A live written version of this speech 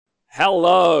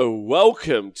Hello,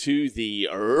 welcome to the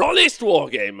Honest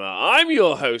Wargamer. I'm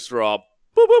your host, Rob.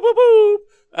 Boop, boop, boop,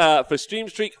 boop. For Stream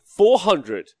Streak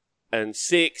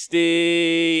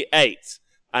 468.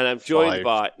 And I'm joined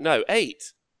by... No,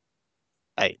 8.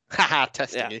 8. Haha,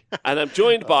 testing you. And I'm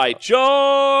joined by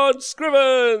John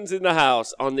Scrivens in the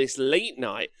house on this late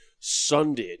night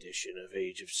Sunday edition of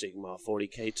Age of Sigmar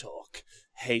 40k Talk.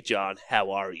 Hey, John,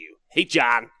 how are you? Hey,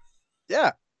 John.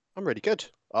 Yeah, I'm really good.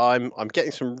 I'm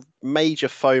getting some major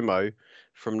FOMO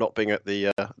from not being at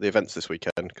the events this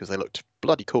weekend because they looked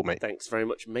bloody cool, mate. Thanks very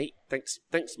much, mate. Thanks,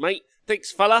 mate.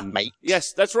 Thanks, fella. Mate.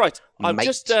 Yes, that's right. I've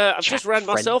just ran friend.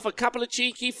 myself a couple of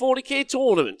cheeky 40k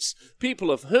tournaments. People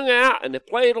have hung out and they've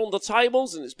played on the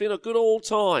tables, and it's been a good old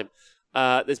time.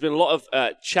 There's been a lot of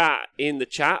chat in the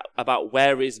chat about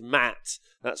where is Matt.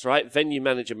 That's right. Venue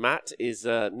manager Matt is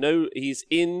he's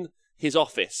in his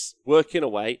office working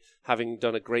away, having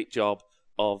done a great job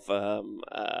of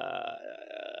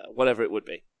whatever it would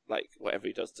be, like whatever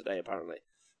he does today, apparently.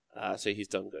 So he's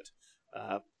done good.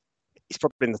 He's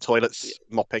probably in the toilets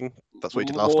mopping. That's what he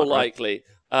did last time. More likely.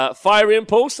 Fire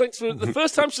Impulse, thanks for the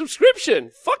first time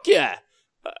subscription. Fuck yeah.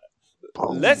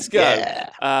 Let's go. Yeah.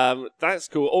 That's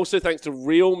cool. Also, thanks to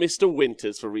Real Mr.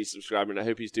 Winters for resubscribing. I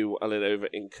hope he's doing well over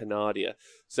in Canada.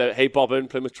 So, hey, Bobbin,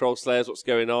 Plymouth Troll Slayers, what's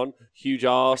going on? Huge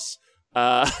arse.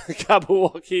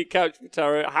 Kabawaki, Couch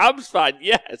Potato, Hams fan,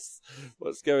 yes.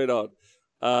 What's going on?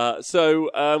 So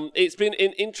it's been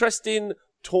an interesting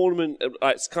tournament.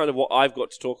 It's kind of what I've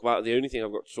got to talk about. The only thing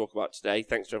I've got to talk about today.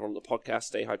 Thanks to everyone on the podcast.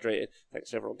 Stay hydrated.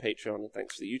 Thanks to everyone on Patreon, and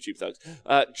thanks to the YouTube thugs.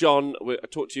 John, I'll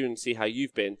talk to you and see how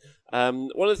you've been.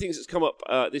 One of the things that's come up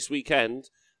this weekend.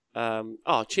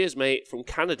 Cheers, mate, from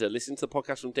Canada. Listen to the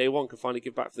podcast from day one. Can finally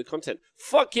give back for the content.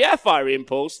 Fuck yeah, Fire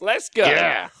Impulse. Let's go.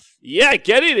 Yeah,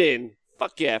 get it in.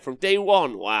 Fuck yeah, from day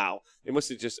one. Wow. It must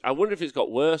have just... I wonder if it's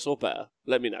got worse or better.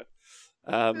 Let me know.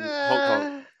 Hong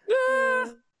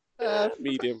Kong.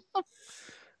 Medium.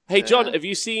 Hey, John, have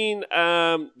you seen...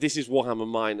 this is Warhammer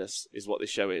Minus, is what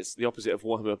this show is. The opposite of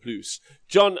Warhammer Plus.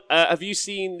 John, have you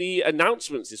seen the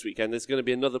announcements this weekend? There's going to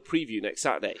be another preview next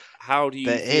Saturday. How do you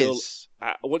feel...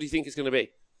 what do you think it's going to be?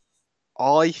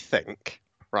 I think...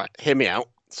 Right, hear me out.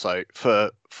 So, for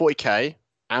 40k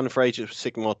and for Age of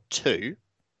Sigmar 2...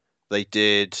 They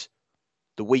did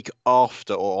the week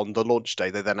after, or on the launch day,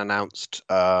 they then announced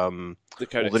all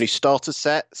the new starter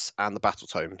sets and the battle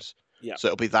tomes. Yeah. So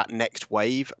it'll be that next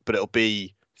wave, but it'll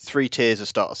be 3 tiers of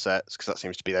starter sets, because that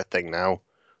seems to be their thing now.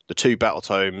 The 2 battle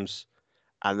tomes,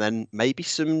 and then maybe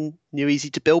some new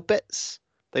easy-to-build bits.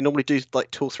 They normally do like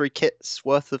 2 or 3 kits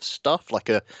worth of stuff, like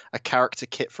a character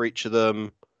kit for each of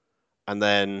them, and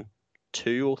then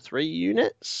 2 or 3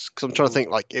 units. Because I'm trying to think,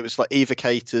 like it was like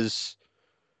evocators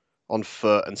on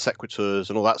foot and sequiturs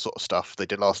and all that sort of stuff they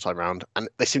did last time round, and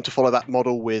they seem to follow that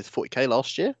model with 40k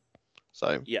last year.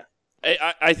 So yeah,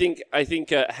 I think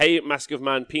hey, Mask of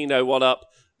Man, Pino, what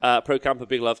up? Pro Camper,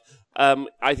 big love.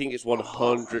 I think it's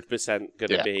 100% going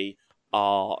to be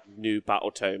our new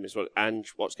battle tome is what, and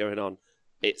what's going on.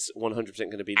 It's 100%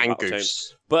 going to be the battle tome.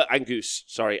 But Angus,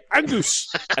 sorry,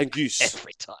 Angus, Angus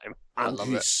every time.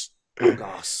 Angus.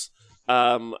 Angus.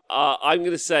 I'm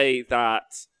going to say that.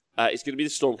 It's going to be the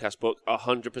Stormcast book,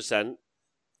 100%.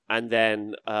 And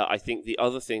then I think the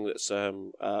other thing that's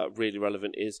really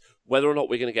relevant is whether or not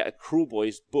we're going to get a Cruel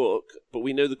Boys book. But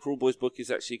we know the Cruel Boys book is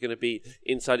actually going to be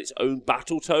inside its own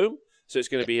battle tome. So it's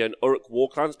going to be an Uruk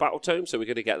Warclans battle tome. So we're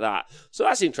going to get that. So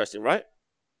that's interesting, right?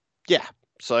 Yeah.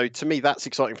 So to me, that's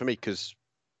exciting for me because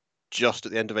just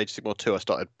at the end of Age of Sigmar 2, I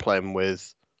started playing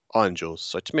with Iron Jaws.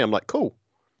 So to me, I'm like, cool.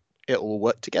 It'll all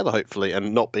work together, hopefully,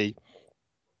 and not be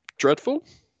dreadful.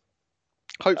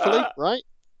 Hopefully, right?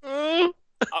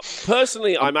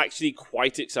 Personally, I'm actually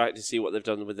quite excited to see what they've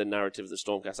done with the narrative of the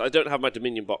Stormcast. I don't have my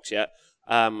Dominion box yet,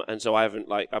 and so I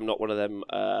haven't I'm not one of them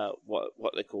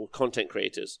what they call content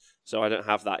creators, so I don't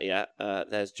have that yet.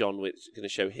 There's John, which is going to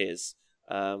show his,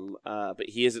 but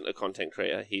he isn't a content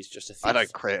creator. He's just a thief. I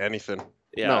don't create anything.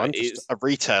 Yeah, no, I'm just a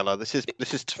retailer. This is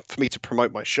for me to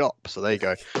promote my shop. So there you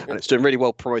go, and it's doing really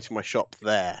well promoting my shop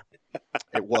there.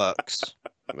 It works.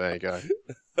 There you go.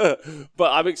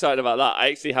 But I'm excited about that. I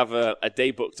actually have a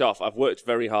day booked off. I've worked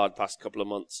very hard past couple of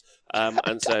months,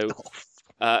 and so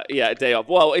a day off.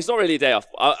 Well, it's not really a day off.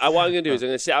 What I'm going to do is I'm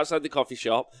going to sit outside the coffee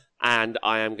shop and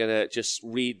I am going to just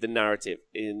read the narrative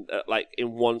in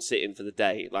one sitting for the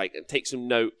day, like take some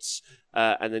notes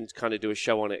and then kind of do a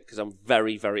show on it because I'm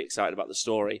very, very excited about the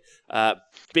story.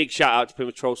 Big shout out to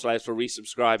Plymouth Troll Slayers for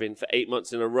resubscribing for 8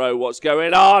 months in a row. What's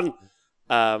going on?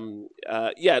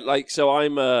 So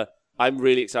I'm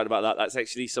really excited about that. That's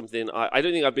actually something I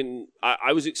don't think I've been.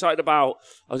 I was excited about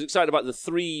the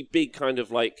 3 big kind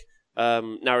of like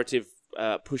narrative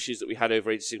pushes that we had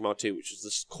over Age of Sigmar 2, which was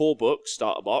the core book,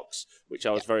 starter box, which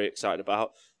I was very excited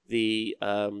about. The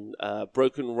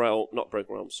Broken Realm, not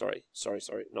Broken Realm, sorry,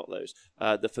 not those.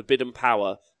 The Forbidden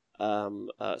Power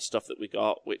stuff that we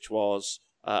got, which was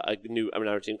a new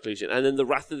narrative inclusion. And then the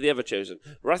Wrath of the Everchosen.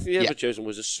 Wrath of the Everchosen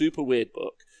was a super weird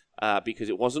book. Because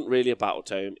it wasn't really a battle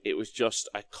tome, it was just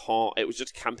a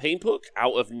campaign book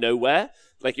out of nowhere.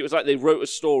 Like it was like they wrote a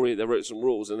story, they wrote some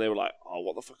rules, and they were like, "Oh,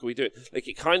 what the fuck are we doing?" Like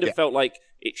it kind of felt like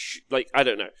like I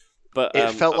don't know, but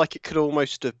it felt like it could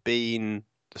almost have been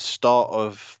the start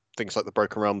of things like the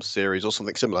Broken Realms series or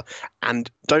something similar. And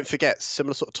don't forget,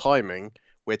 similar sort of timing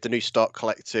with the new start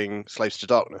collecting Slaves to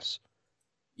Darkness.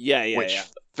 Which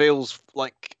feels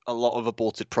like a lot of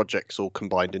aborted projects all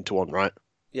combined into one, right?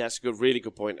 Yeah, it's a really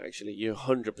good point, actually. You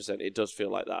 100%, it does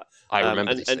feel like that. I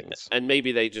remember these things. And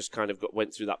maybe they just kind of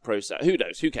went through that process. Who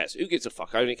knows? Who cares? Who gives a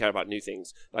fuck? I only care about new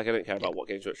things. Like, I don't care about what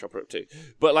Games Workshop are up to.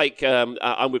 But, like,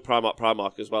 I'm with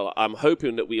Primark as well. I'm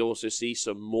hoping that we also see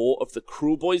some more of the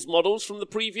Cruel Boys models from the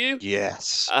preview.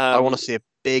 Yes. I want to see a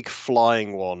big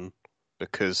flying one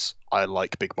because I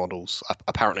like big models.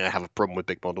 Apparently, I have a problem with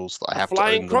big models that I have to own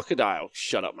them. Flying crocodile?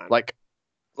 Shut up, man.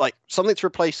 Like something to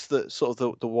replace the sort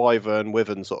of the wyvern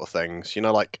wyvern sort of things,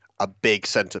 like a big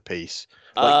centerpiece,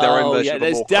 like their own version of a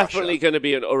there's Maw definitely Crusher. going to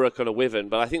be an Uruk and a wyvern,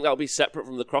 but I think that'll be separate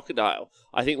from the crocodile.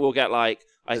 I think we'll get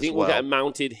we'll get a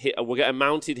mounted we'll get a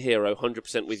mounted hero,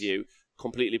 100% with you,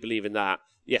 completely believe in that.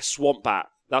 Yeah, swamp bat.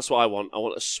 That's what I want. I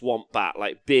want a swamp bat,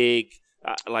 like big,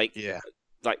 like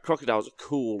crocodiles are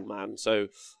cool, man. So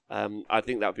I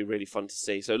think that would be really fun to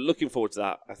see. So looking forward to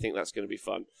that. I think that's going to be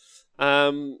fun.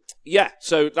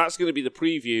 So that's going to be the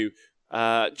preview.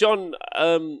 John,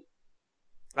 I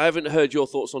haven't heard your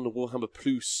thoughts on the Warhammer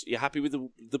Plus. You happy with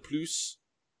the Plus?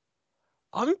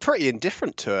 I'm pretty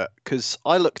indifferent to it because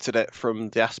I looked at it from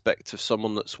the aspect of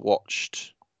someone that's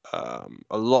watched a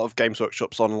lot of Games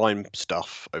Workshop's online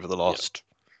stuff over the last,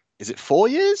 is it 4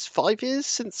 years, 5 years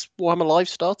since Warhammer Live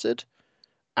started?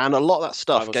 And a lot of that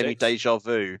stuff gave me deja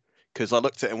vu because I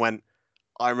looked at it and went,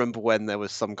 I remember when there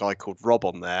was some guy called Rob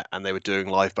on there and they were doing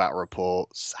live battle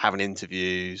reports, having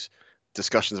interviews,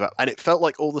 discussions about, and it felt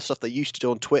like all the stuff they used to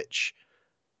do on Twitch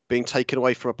being taken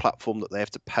away from a platform that they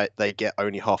have to pay, they get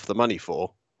only half the money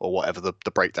for, or whatever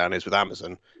the breakdown is with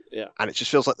Amazon. Yeah. And it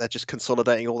just feels like they're just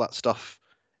consolidating all that stuff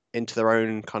into their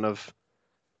own kind of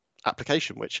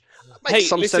application, which makes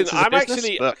some sense as a business,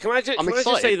 actually. Can I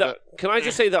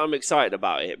just say that I'm excited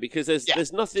about it because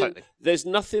there's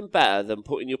nothing better than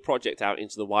putting your project out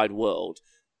into the wide world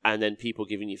and then people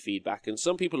giving you feedback. And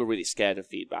some people are really scared of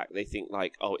feedback. They think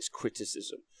like, oh, it's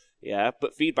criticism. Yeah,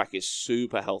 but feedback is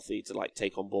super healthy to like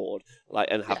take on board, like,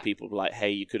 and have people be like, hey,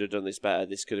 you could have done this better.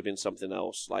 This could have been something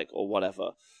else, like, or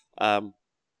whatever.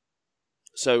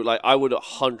 So, like, I would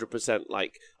 100%,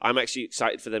 like, I'm actually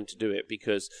excited for them to do it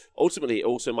because ultimately it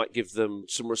also might give them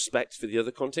some respect for the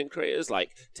other content creators,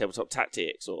 like Tabletop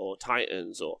Tactics or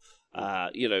Titans or,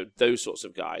 those sorts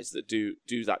of guys that do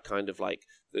that kind of, like,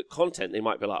 the content. They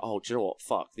might be like, oh, do you know what?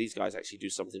 Fuck, these guys actually do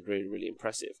something really, really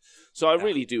impressive. So I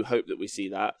really do hope that we see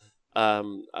that.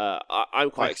 I'm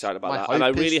quite excited about that. And I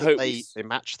really hope they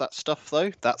match that stuff,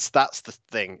 though. That's the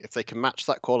thing. If they can match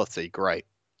that quality, great.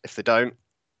 If they don't,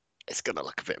 it's going to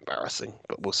look a bit embarrassing,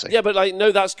 but we'll see. Yeah, but like,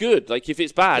 no, that's good. Like, if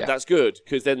it's bad, that's good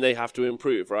because then they have to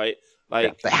improve, right?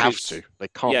 Like, they have to. They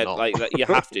can't. Yeah, not. like you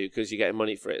have to because you're getting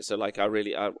money for it. So, like, I'm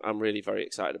really very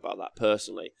excited about that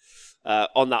personally.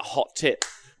 On that hot tip.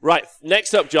 Right,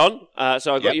 next up, John.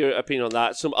 So I got your opinion on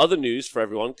that. Some other news for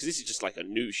everyone because this is just like a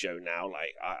news show now.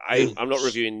 Like, I'm not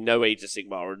reviewing no Age of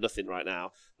Sigmar or nothing right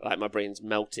now. Like, my brain's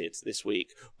melted this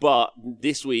week. But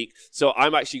this week, so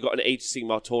I'm actually got an Age of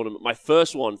Sigmar tournament, my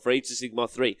first one for Age of Sigmar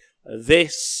 3,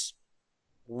 this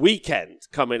weekend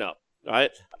coming up,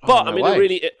 right? But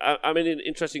I'm in an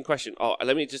interesting question. Oh,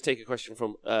 let me just take a question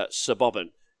from Sir Bobbin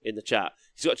in the chat.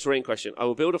 He's got a terrain question. I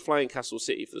will build a flying castle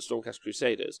city for the Stormcast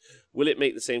Crusaders. Will it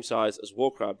make the same size as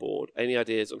Warcry board? Any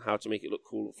ideas on how to make it look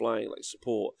cool and flying, like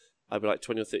support? I'd be like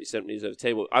 20 or 30 centimeters over the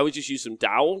table. I would just use some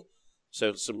dowel.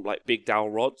 So some like big dowel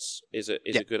rods is a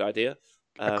good idea.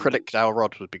 Acrylic dowel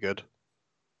rod would be good.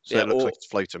 So it looks like it's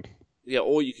floating. Yeah,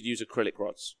 or you could use acrylic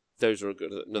rods. Those are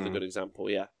another good example,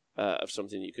 of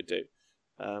something you could do.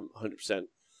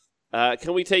 100%.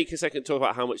 Can we take a second to talk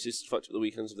about how much this fucked up the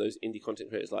weekends of those indie content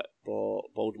creators like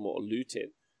Voldemort or Lutin?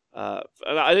 I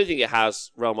don't think it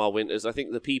has Realmar Winters. I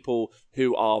think the people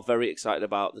who are very excited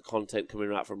about the content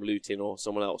coming out from Lutin or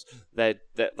someone else,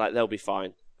 they'll be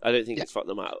fine. I don't think it's fucked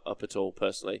them up at all,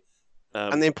 personally.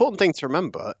 And the important thing to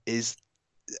remember is,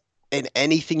 in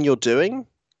anything you're doing,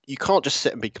 you can't just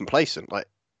sit and be complacent. Like,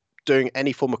 doing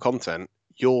any form of content,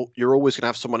 you're always going to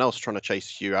have someone else trying to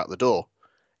chase you out the door.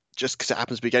 Just because it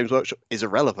happens to be Games Workshop is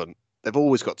irrelevant. They've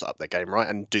always got to up their game, right,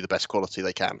 and do the best quality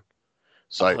they can.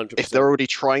 So 100%. if they're already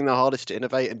trying their hardest to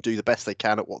innovate and do the best they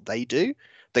can at what they do,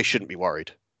 they shouldn't be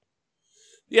worried.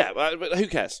 Yeah, but who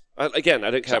cares? Again,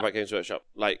 I don't care about Games Workshop.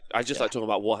 Like, I just like talking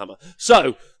about Warhammer.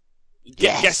 So,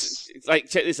 guess, like,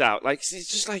 check this out. Like,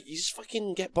 it's just like, you just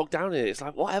fucking get bogged down in it. It's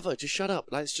like, whatever, just shut up.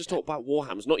 Let's just talk about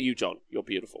Warhammers. Not you, John. You're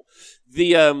beautiful.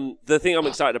 The thing I'm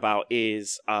excited about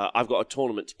is I've got a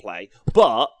tournament to play,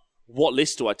 but what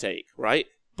list do I take, right?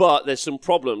 But there's some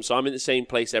problems. So I'm in the same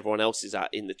place everyone else is at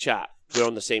in the chat. We're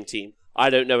on the same team. I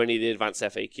don't know any of the advanced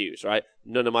FAQs, right?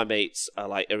 None of my mates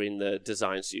are in the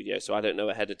design studio, so I don't know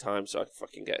ahead of time, so I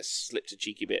fucking slipped a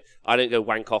cheeky bit. I don't go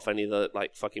wank off any of the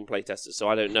fucking playtesters, so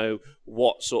I don't know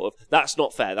what sort of... That's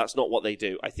not fair. That's not what they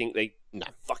do. I think they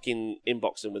fucking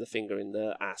inbox them with a finger in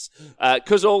the ass.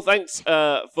 Kuzal, thanks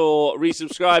for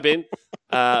resubscribing.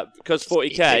 Because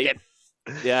 40k...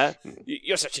 Yeah,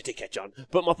 you're such a dickhead, John.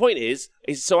 But my point is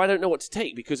so I don't know what to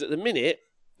take, because at the minute,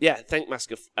 thank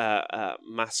Mask of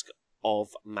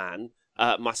a Man.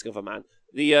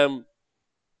 The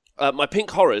my Pink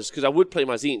Horrors, because I would play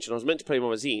my Tzeentch, and I was meant to play my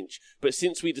Tzeentch, but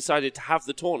since we decided to have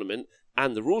the tournament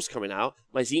and the rules coming out,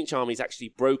 my Tzeentch army is actually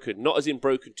broken. Not as in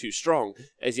broken too strong,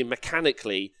 as in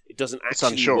mechanically it doesn't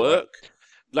actually work.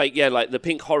 Right? The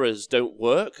Pink Horrors don't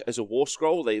work as a war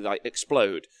scroll. They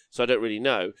explode. So I don't really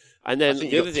know. And then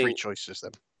the other thing, 3 choices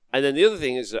then. And then the other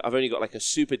thing is that I've only got a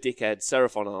super dickhead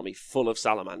Seraphon army full of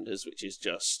salamanders, which is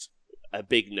just a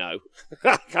big no.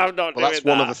 I'm not doing that's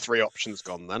one of the 3 options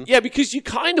gone then. Yeah, because you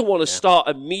kind of want to start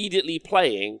immediately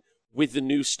playing with the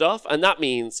new stuff, and that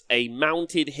means a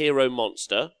mounted hero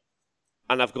monster,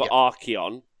 and I've got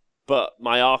Archeon. But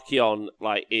my Archeon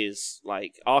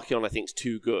Archeon I think is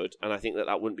too good, and I think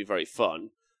that wouldn't be very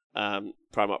fun.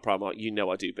 Primarch, you know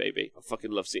I do, baby. I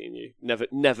fucking love seeing you. Never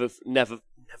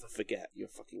forget. You're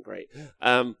fucking great.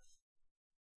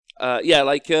 It's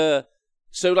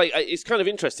kind of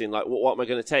interesting. What am I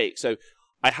going to take? So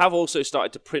I have also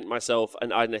started to print myself an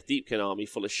Idoneth Deepkin army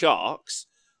full of sharks,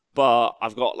 but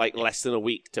I've got less than a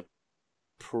week to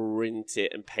print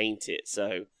it and paint it.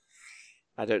 So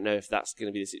I don't know if that's going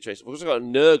to be the situation. I've also got a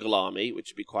Nurgle army,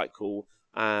 which would be quite cool.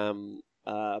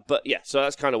 But yeah, so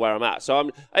that's kind of where I'm at. So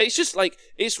it's just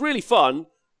it's really fun.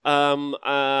 And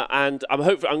I'm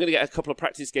going to get a couple of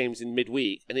practice games in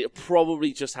midweek, and it'll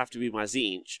probably just have to be my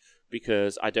Tzeentch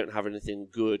because I don't have anything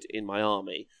good in my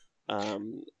army.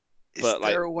 Is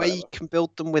there a way you can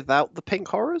build them without the Pink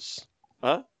Horrors?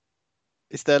 Huh?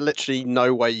 Is there literally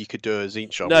no way you could do a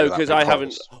Tzeentch army? No, because I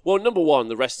haven't. Well, number one,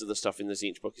 the rest of the stuff in the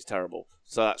Tzeentch book is terrible,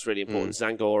 so that's really important.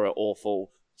 Zangora,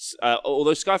 awful.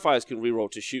 Although Skyfires can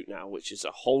reroll to shoot now, which is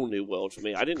a whole new world for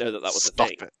me. I didn't know that was a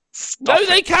thing. No,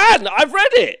 they can. I've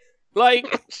read it. I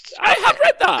have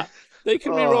read that. They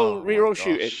can reroll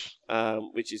shooting,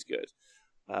 which is good.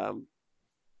 I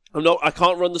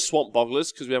can't run the Swamp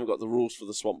Bogglers because we haven't got the rules for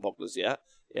the Swamp Bogglers yet.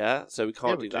 Yeah, so we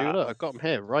can't do that. Look, I've got them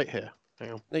here, right here.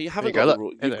 Hang on. No, you haven't got the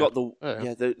rules. You've got the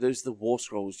those are the war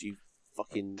scrolls. You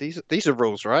fucking. These are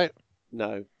rules, right?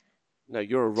 No,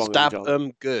 you're a wrong. Stab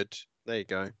them good. There you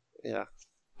go. Yeah.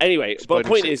 Anyway, but the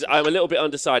point is, I'm a little bit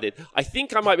undecided. I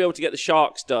think I might be able to get the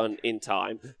sharks done in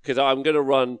time because I want to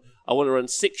run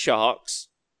 6 sharks.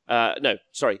 8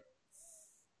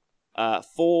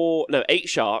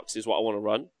 sharks is what I want to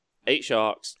run. 8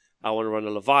 sharks. I want to run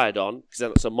a Leviathan because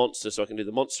then it's a monster, so I can do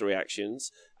the monster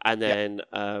reactions. And then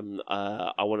I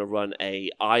want to run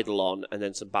a Eidolon and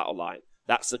then some battle line.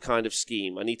 That's the kind of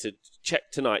scheme. I need to check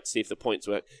tonight to see if the points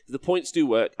work. If the points do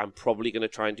work, I'm probably going to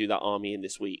try and do that army in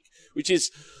this week, which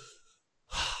is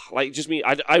just me.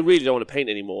 I really don't want to paint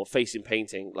anymore, facing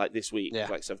painting this week. Yeah.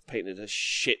 So I've painted a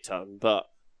shit ton, but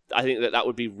I think that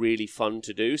would be really fun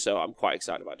to do. So I'm quite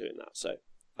excited about doing that. So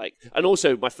and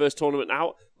also my first tournament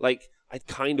out, I'd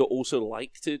kind of also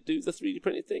like to do the 3D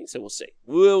printed thing. So we'll see.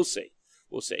 We'll see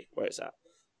where it's at.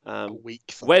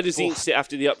 Where does Tzeentch sit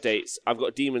after the updates? I've got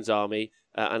a Demon's Army,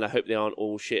 and I hope they aren't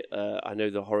all shit. I know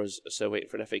the Horrors are so waiting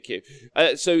for an FAQ.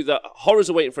 So the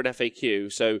Horrors are waiting for an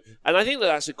FAQ. So, and I think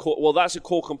that's a core. Well, that's a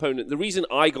core component. The reason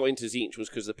I got into Tzeentch was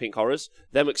because of the Pink Horrors.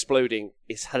 Them exploding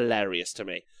is hilarious to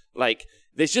me.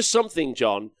 There's just something,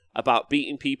 John, about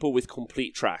beating people with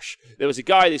complete trash. There was a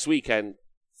guy this weekend,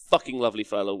 fucking lovely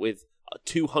fellow, with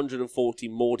 240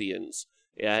 Mordians,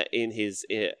 in his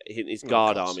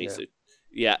guard army. Yeah. So,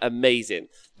 yeah, amazing.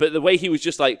 But the way he was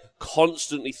just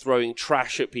constantly throwing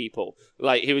trash at people,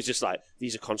 he was just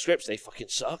these are conscripts, they fucking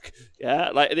suck.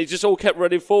 Yeah, they just all kept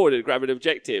running forward and grabbing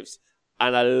objectives,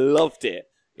 and I loved it.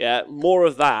 Yeah, more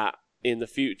of that in the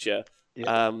future.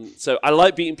 Yeah. So I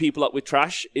like beating people up with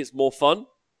trash. It's more fun.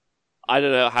 I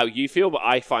don't know how you feel, but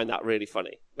I find that really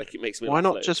funny. Like, it makes me Why laugh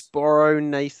not loads. just borrow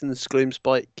Nathan's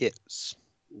Gloomspite gits?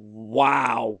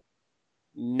 Wow.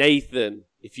 Nathan,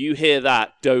 if you hear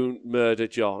that, don't murder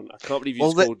John. I can't believe you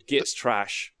just called Gits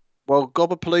trash. Well,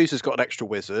 Gobblepalooza's got an extra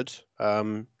wizard.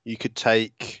 You could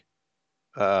take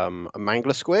a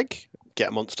Mangler Squig, get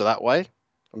a monster that way.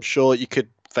 I'm sure you could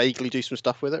vaguely do some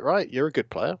stuff with it, right? You're a good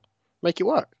player. Make it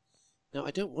work. No,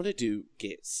 I don't want to do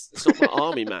Gits. It's not my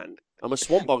army, man. I'm a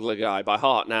Swamp Boggler guy by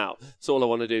heart now. That's all I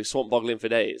want to do, Swamp Boggling for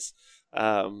days.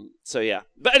 So yeah,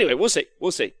 but anyway, we'll see.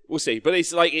 But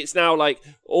it's now like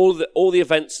all the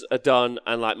events are done,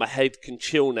 and like my head can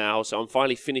chill now. So I'm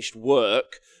finally finished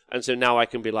work, and so now I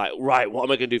can be like, right, what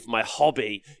am I going to do for my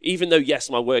hobby? Even though yes,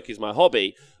 my work is my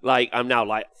hobby, like I'm now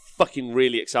like fucking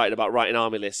really excited about writing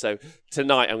army lists. So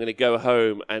tonight I'm going to go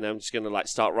home and I'm just going to like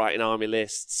start writing army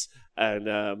lists.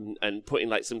 And putting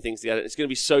like some things together. It's going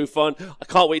to be so fun. I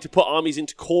can't wait to put armies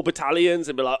into core battalions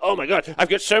and be like, oh my god, I've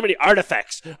got so many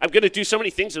artifacts. I'm going to do so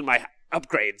many things with my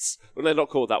upgrades. Well, they're not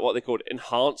called that. What are they called?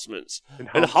 Enhancements.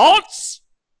 Enhance.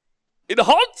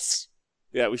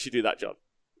 Yeah, we should do that, John.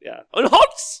 Yeah,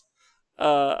 enhance.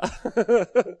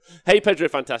 Hey, Pedro,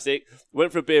 fantastic.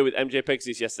 Went for a beer with MJ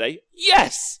Pegasus yesterday.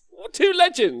 Yes, two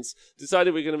legends.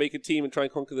 Decided we're going to make a team and try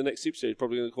and conquer the next Super Series.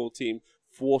 Probably going to call the team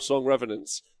Forsong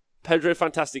Revenants. Pedro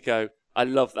Fantastico, I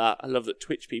love that. I love that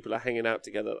Twitch people are hanging out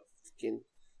together,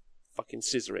 fucking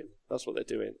scissoring. That's what they're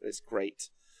doing. It's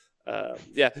great.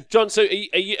 Yeah, John. So,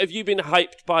 have you been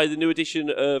hyped by the new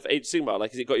edition of Age of Sigmar? Like,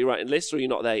 has it got you writing lists, or are you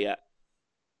not there yet?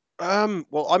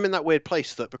 Well, I'm in that weird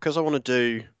place that because I want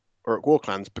to do Orc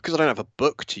Warclans, because I don't have a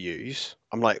book to use,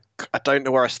 I'm like, I don't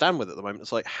know where I stand with it at the moment.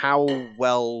 It's like, how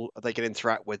well are they going to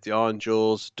interact with the Iron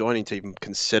Jaws? Do I need to even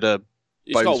consider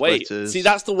You just got to wait. splitters? See,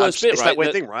 that's the worst bit, it's right? That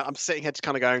weird thing, right? I'm sitting here just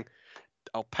kind of going,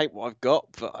 I'll paint what I've got,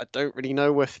 but I don't really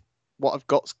know if what I've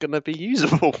got's going to be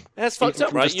usable. That's fucked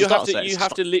up, right? You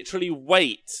have to literally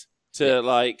wait to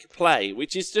like play,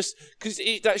 which is just because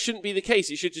that shouldn't be the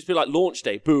case. It should just be like launch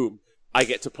day, boom, I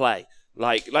get to play.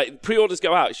 Like pre-orders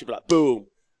go out, it should be like boom.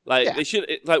 Like they should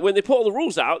when they put all the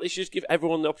rules out, they should just give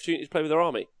everyone the opportunity to play with their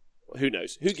army. Who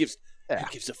knows? Who gives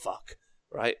a fuck,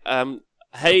 right?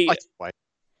 Hey.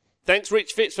 Thanks,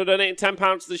 Rich Fitz, for donating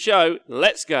 £10 to the show.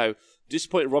 Let's go.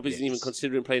 Disappointed Rob isn't even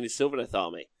considering playing his Sylvaneth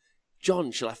army.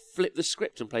 John, shall I flip the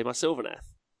script and play my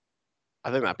Sylvaneth?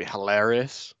 I think that'd be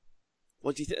hilarious.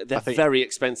 What do you think? They're very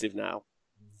expensive now.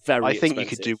 I think you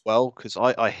could do well, because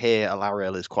I hear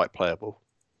Alariel is quite playable.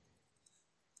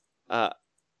 No,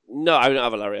 I don't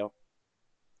have Alariel.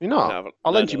 You're not?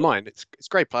 I'll lend you mine. It's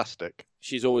grey plastic.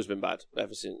 She's always been bad,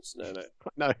 ever since. No.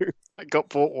 No, I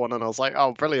bought one and I was like,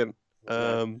 oh, brilliant.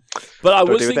 But I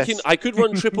was thinking I could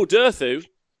run triple Durthu.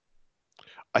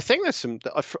 I think there's some.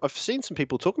 I've seen some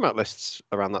people talking about lists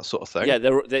around that sort of thing. Yeah,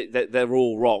 they're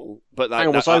all wrong. But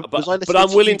but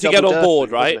I'm willing to get on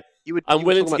board, right? I'm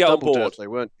willing to get on board. Durthu,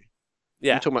 weren't you?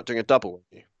 Yeah, you were talking about doing a double, weren't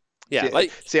you? Yeah.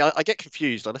 I get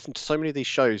confused. I listen to so many of these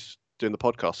shows doing the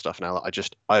podcast stuff now that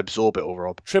I absorb it all,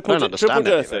 Rob. Triple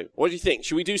Durthu. What do you think?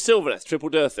 Should we do Sylvaneth triple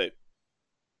Durthu?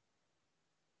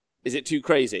 Is it too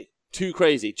crazy? Too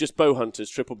crazy. Just bow hunters,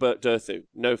 triple Durthu.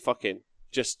 No fucking.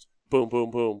 Just boom,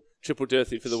 boom, boom. Triple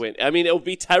Durthu for the win. I mean, it'll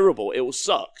be terrible. It will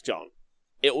suck, John.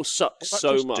 It will suck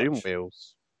so much. Doom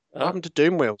wheels. What happened to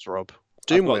Doom wheels, Rob?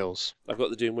 Doom wheels. I've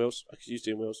got the Doom wheels. I could use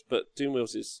Doom wheels, but Doom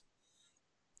wheels is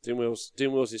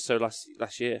so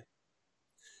last year.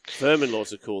 Vermin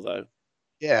Lords are cool though.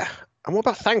 Yeah. And what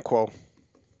about Thanquol?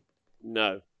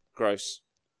 No. Gross.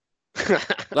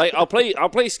 Like I'll play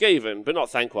Skaven, but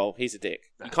not Thanquol. He's a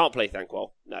dick. No. You can't play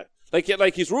Thanquol. No.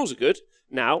 Like his rules are good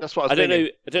now. That's what I don't know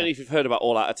if you've heard about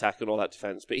all out attack and all out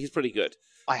defense, but he's pretty good.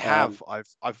 I have.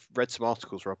 I've read some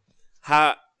articles, Rob.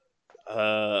 Skyfires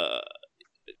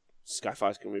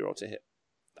can reroll to hit.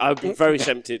 I'd be very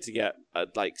tempted to get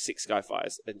like 6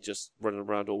 Skyfires and just run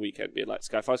around all weekend being like,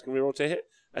 Skyfires can reroll to hit?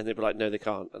 And they'd be like, no, they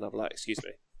can't. And I'd be like, excuse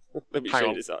me. Let me show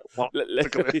you this article. Let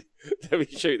me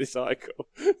show you this article.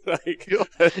 Like, you're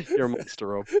a monster,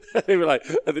 Rob. And they'd be like,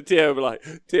 and the TO would be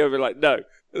like, no,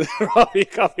 Rob, you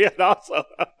can't be an arsehole.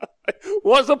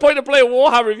 What's the point of playing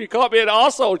Warhammer if you can't be an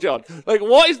arsehole, John? Like,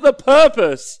 what is the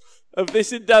purpose of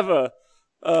this endeavour?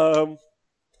 Have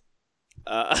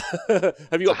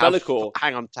you got Be'lakor?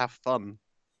 Hang on, to have fun.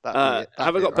 Have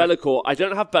I got Be'lakor? I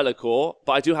don't have Be'lakor,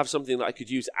 but I do have something that I could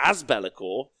use as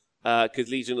Be'lakor. Because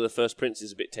Legion of the First Prince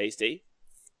is a bit tasty.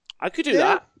 I could do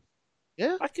that.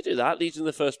 Yeah, I could do that. Legion of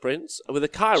the First Prince with a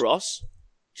Kairos.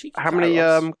 How many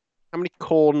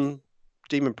Khorne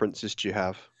Demon Princes do you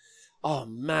have? Oh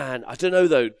man, I don't know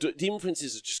though. Demon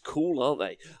Princes are just cool, aren't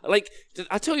they? Like,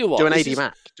 I tell you what, Do an AD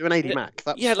Mac. Do an AD Mac.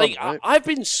 That's yeah. fun, Like, right? I've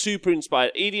been super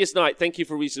inspired. EDS Knight, thank you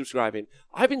for resubscribing.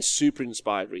 I've been super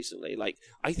inspired recently. Like,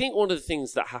 I think one of the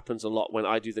things that happens a lot when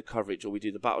I do the coverage or we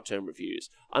do the Battle Tome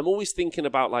reviews, I'm always thinking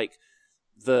about like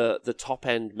the top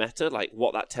end meta, like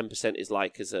what that 10% is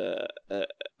like as a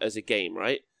game,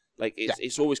 right? Like,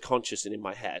 it's always conscious and in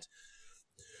my head.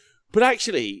 But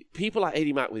actually, people like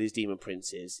AD Mac with his Demon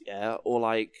Princes, yeah, or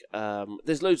like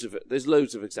there's loads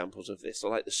of examples of this,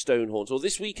 or like the Stonehorns, or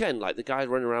this weekend, like the guy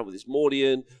running around with his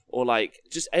Mordian, or like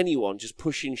just anyone just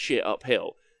pushing shit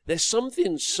uphill. There's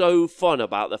something so fun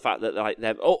about the fact that like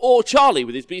them, or Charlie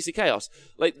with his Beast of Chaos,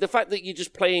 like the fact that you're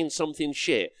just playing something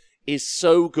shit is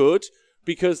so good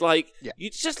because like you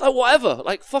just like whatever,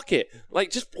 like fuck it,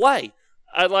 like just play,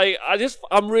 and like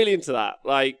I'm really into that,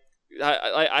 like.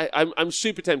 I'm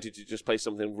super tempted to just play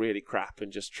something really crap and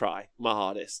just try my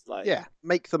hardest. Like, yeah,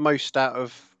 make the most out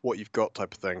of what you've got,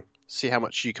 type of thing. See how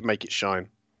much you can make it shine.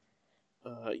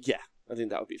 Yeah, I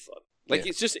think that would be fun. Like,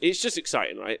 it's just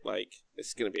exciting, right? Like,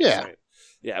 it's going to be exciting.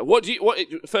 Yeah. What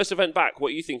first event back?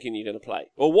 What are you thinking you're going to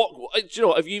play? Or what? Do you know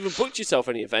what? Have you even booked yourself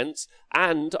any events?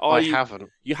 And I haven't.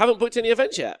 You haven't booked any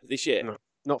events yet this year? No,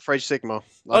 not for Age of Sigmar.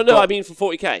 I mean for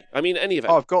 40k. I mean any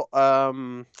event. Oh,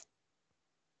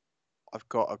 I've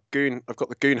got the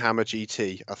Goonhammer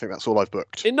GT. I think that's all I've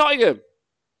booked. In Nottingham?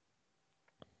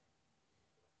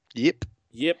 Yep.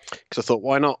 Because I thought,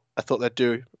 why not? I thought they'd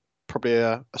do probably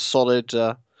a solid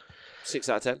 6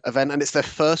 out of 10 event, and it's their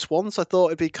first one, so I thought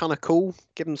it'd be kind of cool.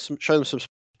 Show them some.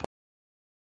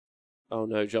 Oh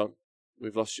no, John,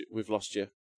 we've lost you.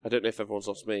 I don't know if everyone's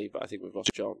lost me, but I think we've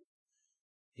lost John.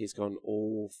 He's gone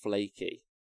all flaky.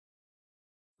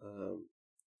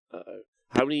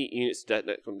 How many units of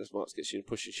net on this marks gets you in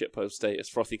pushing shit uphill status?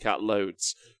 Frothy Cat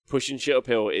loads. Pushing shit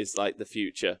uphill is like the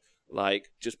future.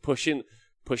 Like just pushing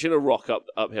a rock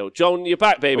uphill. John, you're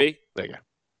back, baby. Oh, there you go.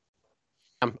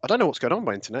 I don't know what's going on with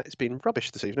my internet. It's been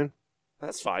rubbish this evening.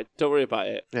 That's fine. Don't worry about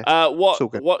it. Yeah,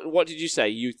 what did you say?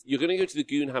 You're going to go to the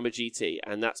Goonhammer GT,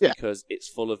 and that's because it's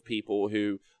full of people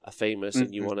who are famous,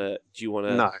 and you want to. Do you want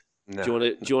to? No.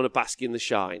 Do you want to bask in the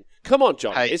shine? Come on,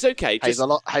 John. It's okay. The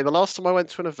last time I went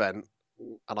to an event,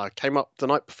 and I came up the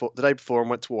day before, and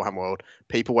went to Warhammer World.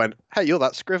 People went, "Hey, you're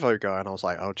that Scrivo guy," and I was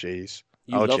like, "Oh, geez."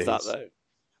 You love that though.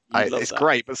 It's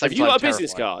great, but have you got a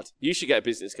business card? You should get a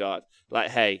business card.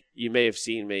 Like, hey, you may have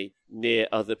seen me near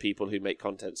other people who make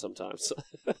content sometimes.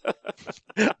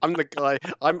 I'm the guy.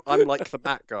 I'm like the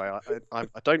Matt guy. I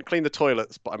don't clean the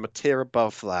toilets, but I'm a tier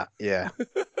above that. Yeah.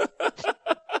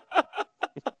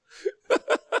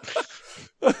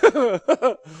 I'm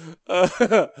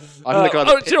the guy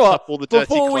that picks up all the dirty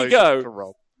clothes for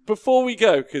Rob. Before we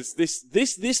go, because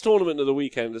this tournament of the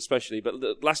weekend especially, but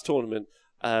the last tournament,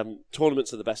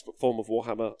 tournaments are the best form of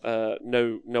Warhammer.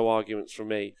 No arguments from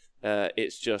me.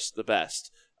 It's just the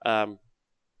best.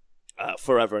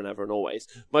 Forever and ever and always.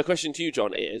 My question to you,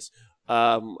 John, is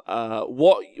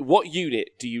what unit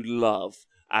do you love?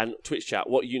 And Twitch chat,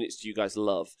 what units do you guys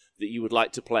love that you would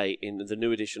like to play in the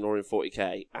new edition or in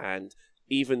 40k? And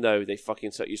even though they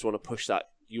fucking suck, you just want to push that.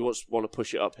 You just want to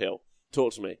push it uphill.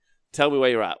 Talk to me. Tell me where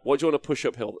you're at. What do you want to push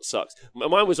uphill that sucks?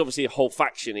 Mine was obviously a whole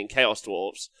faction in Chaos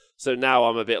Dwarves. So now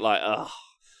I'm a bit like, ugh.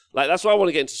 Like, that's why I want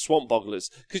to get into Swamp Bogglers.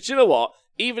 Because you know what?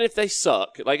 Even if they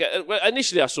suck, like,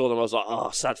 initially I saw them, I was like, oh,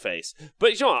 sad face.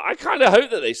 But you know what? I kind of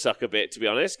hope that they suck a bit, to be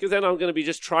honest. Because then I'm going to be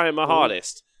just trying my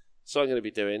hardest. So I'm going to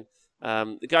be doing.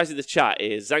 The guys in the chat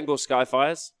is Zangor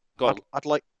Skyfires. Go on.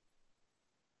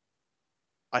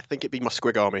 I think it'd be my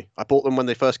Squig army. I bought them when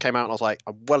they first came out, and I was like,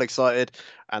 I'm well excited,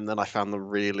 and then I found them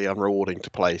really unrewarding to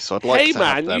play. So I'd like to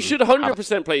have them. You should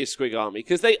 100% play your Squig army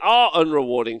because they are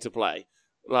unrewarding to play.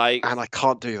 Like, and I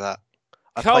can't do that.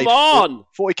 Come on,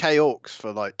 40k orcs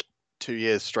for like 2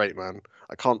 years straight, man.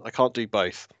 I can't do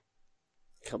both.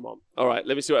 Come on. All right,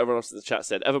 let me see what everyone else in the chat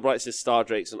said. Everbright says Star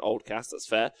Drakes and Old Cast. That's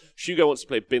fair. Shugo wants to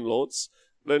play Bin Lords.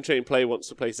 Lone Train Play wants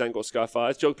to play Zangor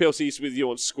Skyfires. Jog PLC is with you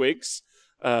on Squigs.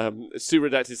 Sue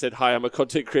Redacted said, hi, I'm a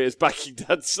content creator's backing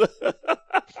dancer.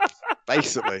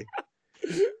 Basically.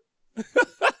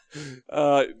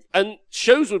 And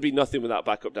shows would be nothing without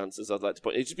backup dancers, I'd like to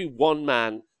point. It'd just be one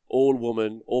man, all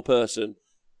woman, all person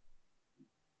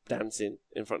dancing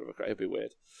in front of a crowd. It'd be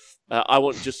weird. I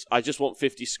just want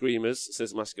 50 screamers,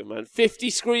 says Massacre Man. 50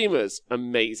 screamers!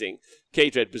 Amazing.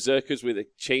 K-Dread, Berserkers with a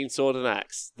chainsaw and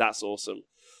axe. That's awesome.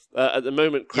 At the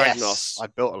moment, Kragnos. Yes, I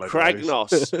built a load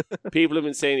Kragnos. of those. People have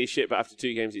been saying he's shit, but after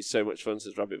 2 games, he's so much fun,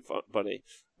 says Rabbit Bunny.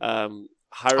 I'm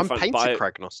painting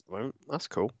Kragnos at the moment. That's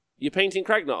cool. You're painting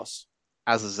Kragnos?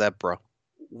 As a zebra.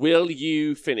 Will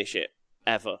you finish it?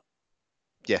 Ever?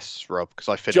 Yes, Rob, because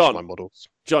I finished John. my models.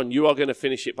 John, you are going to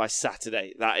finish it by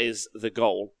Saturday. That is the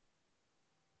goal.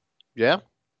 Yeah?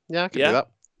 Yeah, I can do that.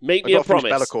 Make me a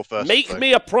promise. Be'lakor first, Make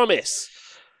me a promise.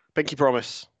 Pinky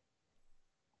promise.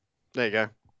 There you go.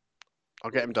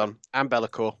 I'll get him done. And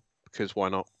Be'lakor, because why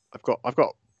not? I've got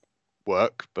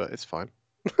work, but it's fine.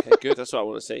 Okay, good. That's what I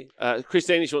want to see. Chris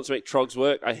Danish wants to make Trogs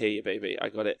work. I hear you, baby. I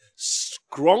got it.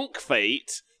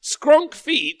 Skronkfeet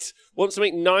wants to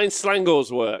make 9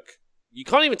 Slangors work. You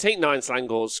can't even take 9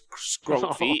 Slangors,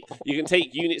 Skronkfeet. You can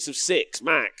take units of 6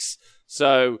 max.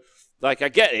 So, like, I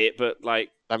get it, but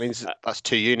like that means that's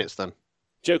 2 units then.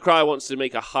 Joe Cryer wants to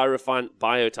make a Hierophant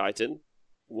Biotitan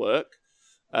work.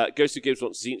 Ghost of Gibbs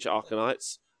wants Zinch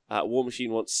Arcanites. War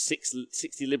Machine wants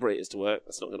 60 Liberators to work.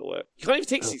 That's not going to work. You can't even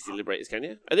take 60 Liberators, can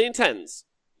you? Are they in 10s?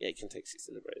 Yeah, you can take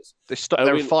 60 Liberators.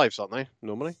 They're in 5s, aren't they,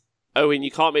 normally? Owen,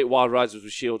 you can't make Wild Risers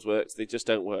with shields works. They just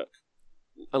don't work.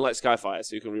 Unlike Skyfire,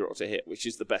 so you can reroll to hit, which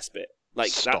is the best bit.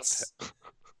 Like, that's...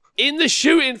 In the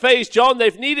shooting phase, John,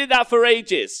 they've needed that for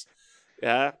ages.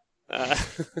 Yeah? I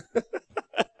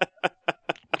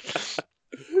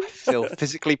feel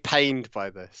physically pained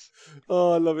by this.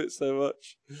 Oh, I love it so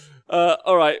much.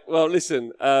 All right. Well,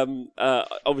 listen.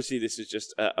 Obviously, this is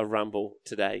just a ramble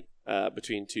today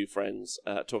between 2 friends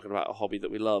talking about a hobby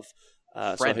that we love.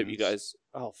 So I hope you guys...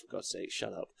 Oh, for God's sake,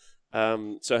 shut up.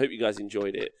 So I hope you guys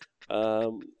enjoyed it.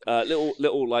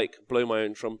 Little like blow my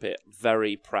own trumpet.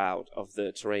 Very proud of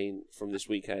the terrain from this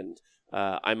weekend.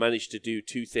 I managed to do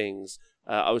 2 things.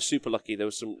 I was super lucky. There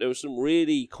was some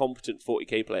really competent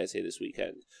 40k players here this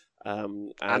weekend.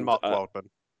 And Mark Wildman.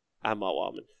 And Mark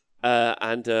Wildman.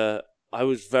 And I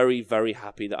was very, very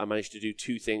happy that I managed to do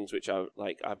 2 things which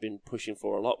I've been pushing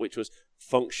for a lot, which was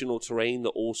functional terrain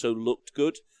that also looked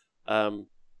good.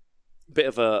 Bit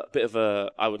of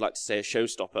a I would like to say a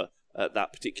showstopper at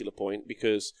that particular point,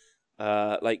 because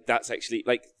that's actually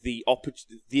like the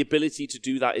ability to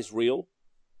do that is real,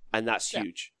 and that's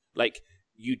huge. Like,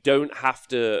 you don't have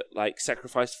to like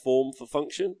sacrifice form for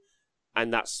function,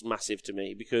 and that's massive to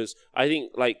me, because I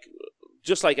think like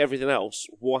just like everything else,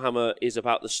 Warhammer is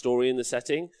about the story and the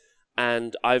setting.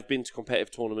 And I've been to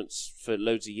competitive tournaments for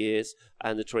loads of years,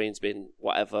 and the terrain's been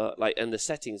whatever, and the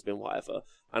setting's been whatever.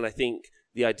 And I think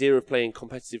the idea of playing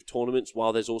competitive tournaments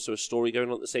while there's also a story going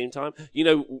on at the same time,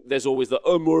 there's always the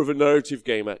more of a narrative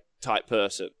gamer type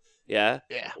person, yeah.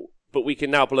 But we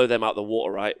can now blow them out the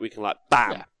water, right? We can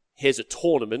bam, here's a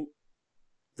tournament.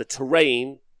 The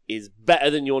terrain is better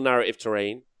than your narrative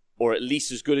terrain, or at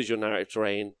least as good as your narrative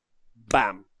terrain.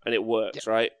 Bam, and it works,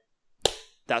 right?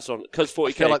 That's on because 40k.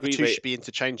 I feel like the 2 should be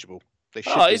interchangeable. They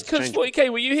should. It's because 40k.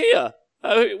 Were you here?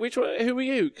 Which one? Who were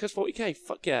you? Because 40k.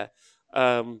 Fuck yeah.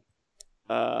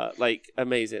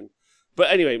 Amazing.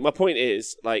 But anyway, my point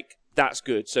is that's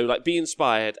good. So be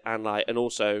inspired and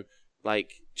also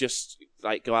just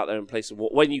go out there and play some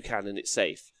war when you can and it's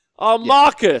safe. Oh,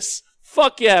 Marcus!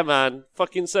 Fuck yeah, man!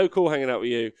 Fucking so cool hanging out with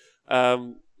you.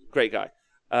 Great guy.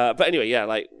 But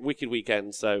anyway, wicked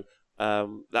weekend. So.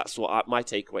 That's what my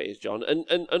takeaway is, John.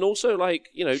 And also,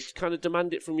 kind of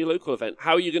demand it from your local event.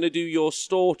 How are you going to do your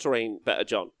store terrain better,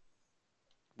 John?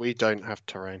 We don't have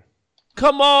terrain.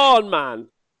 Come on, man!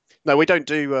 No, we don't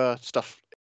do stuff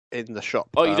in the shop.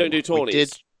 Oh, you don't do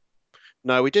tourneys?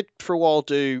 We did for a while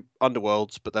do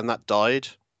Underworlds, but then that died,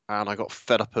 and I got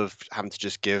fed up of having to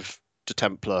just give to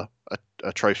Templar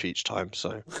a trophy each time,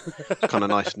 so it's kind of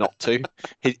nice not to.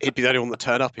 He'd be the only one that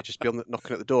turned up. He'd just be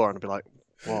knocking at the door, and I'd be like,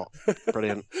 what?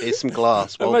 Brilliant. Here's some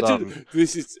glass. Well done.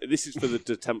 This is for the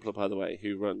Templar, by the way,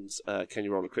 who runs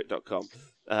CanYouRollACrit.com.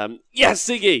 Yes,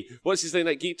 Ziggy! What's his name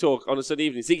at Geek Talk on a Sunday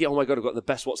evening? Ziggy, oh my God, I've got the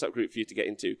best WhatsApp group for you to get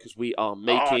into, because we are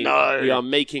making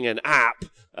an app,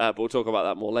 but we'll talk about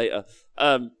that more later.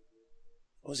 What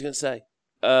was I going to say?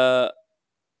 The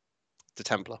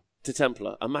Templar. To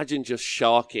Templar. Imagine just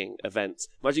sharking events.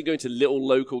 Imagine going to little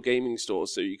local gaming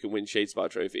stores so you can win Shadespire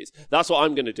trophies. That's what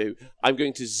I'm going to do. I'm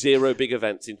going to 0 big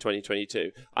events in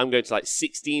 2022. I'm going to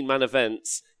 16-man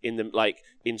events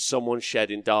in someone's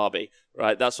shed in Derby.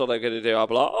 Right? That's what I'm going to do. I'll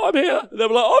be like, I'm here. And they'll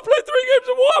be like, I played 3 games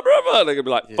of Warhammer ever. And they're going to be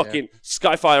like, fucking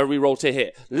Skyfire reroll to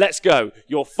hit. Let's go.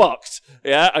 You're fucked.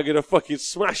 Yeah? I'm going to fucking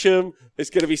smash them. It's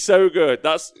going to be so good.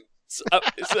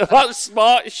 It's about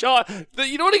smart shot.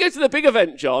 You don't want to go to the big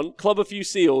event, John. Club a few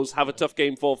seals, have a tough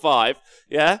game 4-5.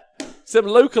 Yeah? Some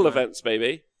local events,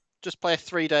 baby. Just play a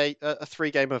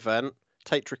 3-game event.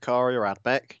 Take Drakari or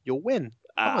Admech. You'll win.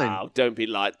 Oh, don't be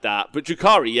like that. But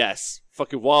Drakari, yes.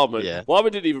 Fucking Wildman. Yeah.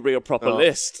 Wildman didn't even bring a proper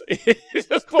list. Did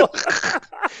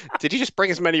he just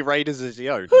bring as many raiders as he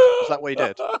owned? Is that what he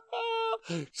did?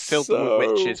 Filled them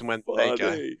with witches and went, there you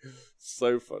go.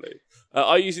 So funny.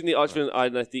 Are you using the Archvillain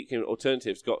Idoneth Deepkin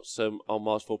alternatives? Got some on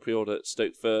Mars for pre-order.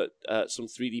 Stoked for some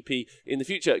 3DP in the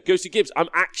future. Ghost of Gibbs. I'm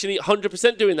actually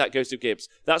 100% doing that, Ghost of Gibbs.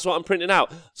 That's what I'm printing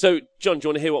out. So, John, do you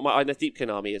want to hear what my Idoneth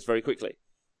Deepkin army is very quickly?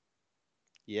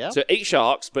 Yeah. So 8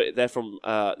 sharks, but they're from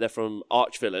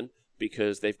Archvillain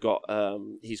because they've got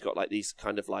he's got like these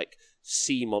kind of like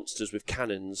sea monsters with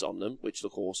cannons on them, which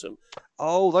look awesome.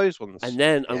 Oh, those ones. And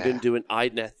then I'm going to do an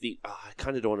Idoneth. I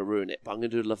kind of don't want to ruin it, but I'm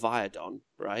going to do a Leviathan,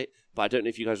 right? But I don't know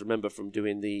if you guys remember from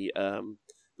doing the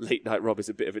Late Night Rob is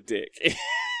a bit of a dick.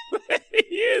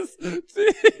 He is.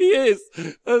 He is.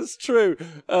 That's true.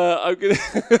 I'm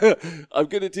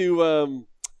gonna do.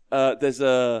 There's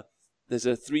a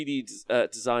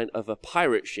 3D design of a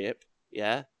pirate ship,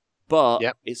 yeah, but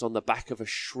it's on the back of a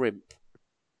shrimp.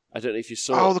 I don't know if you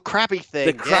saw. Oh, the crabby thing.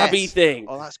 The crabby thing.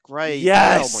 Oh, that's great.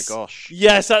 Yes. Oh my gosh.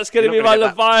 Yes, that's going to be my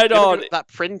Leviathan. That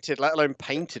printed, let alone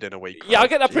painted in a week. Yeah, I'll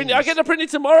get that printed. I'll get that printed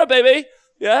tomorrow, baby.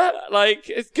 Yeah, like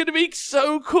it's going to be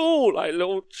so cool. Like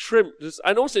little shrimp,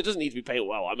 and also it doesn't need to be painted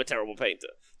well. I'm a terrible painter,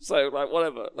 so like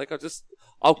whatever. Like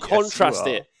I'll contrast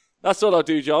it. That's what I'll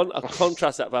do, John. I'll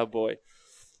contrast that bad boy.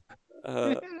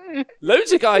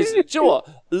 Loads of guys, do you know what?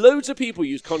 Loads of people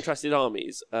use contrasted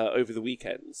armies over the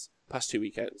weekends, past 2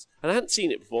 weekends, and I hadn't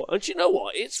seen it before. And do you know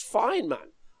what? It's fine,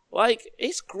 man. Like,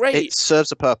 it's great. It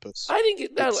serves a purpose. I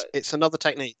think it's another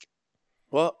technique.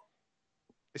 What?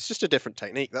 It's just a different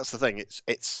technique. That's the thing.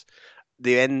 It's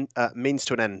the end means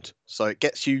to an end, so it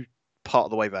gets you part of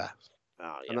the way there,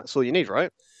 and that's all you need,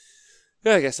 right?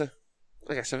 Yeah, I guess so.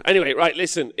 Anyway, right,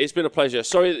 listen, it's been a pleasure.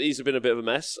 Sorry that these have been a bit of a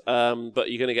mess, but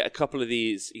you're going to get a couple of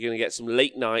these. You're going to get some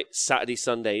late night Saturday,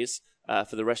 Sundays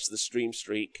for the rest of the stream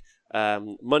streak.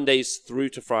 Mondays through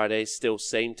to Fridays, still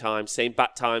same time, same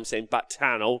bat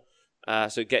channel.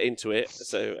 So get into it.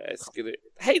 So it's gonna.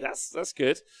 Hey, that's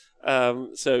good.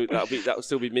 So that'll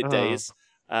still be middays.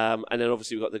 And then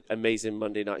obviously we've got the amazing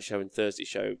Monday night show and Thursday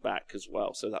show back as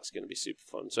well. So that's going to be super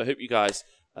fun. So I hope you guys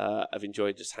have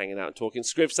enjoyed just hanging out and talking.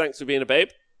 Scriv, thanks for being a babe.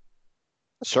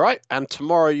 That's all right. And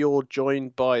tomorrow you're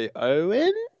joined by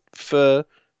Owen for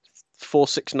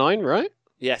 469, right?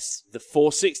 Yes, the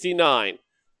 469.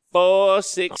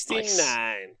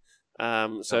 469.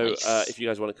 Nice. So if you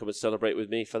guys want to come and celebrate with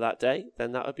me for that day,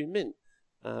 then that would be mint.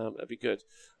 That'd be good.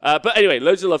 But anyway,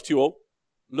 loads of love to you all.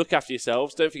 Look after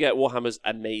yourselves. Don't forget Warhammer's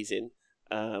amazing.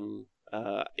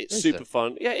 It's super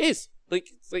fun. Yeah, it is.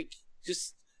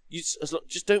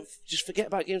 Just forget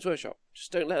about Games Workshop.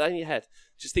 Just don't let that in your head.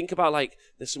 Just think about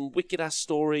there's some wicked ass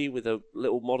story with a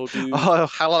little model dude. Oh,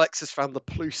 how Alexis found the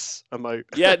Plus emote.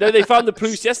 Yeah, no, they found the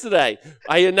Plus yesterday.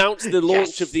 I announced the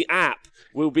launch of the app.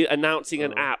 We'll be announcing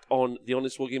an app on the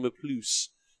Honest Wargamer Plus.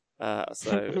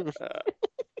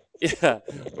 Yeah,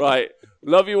 right.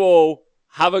 Love you all.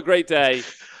 Have a great day.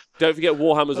 Don't forget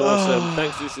Warhammer's awesome.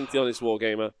 Thanks for listening to the Honest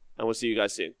Wargamer, and we'll see you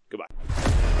guys soon. Goodbye.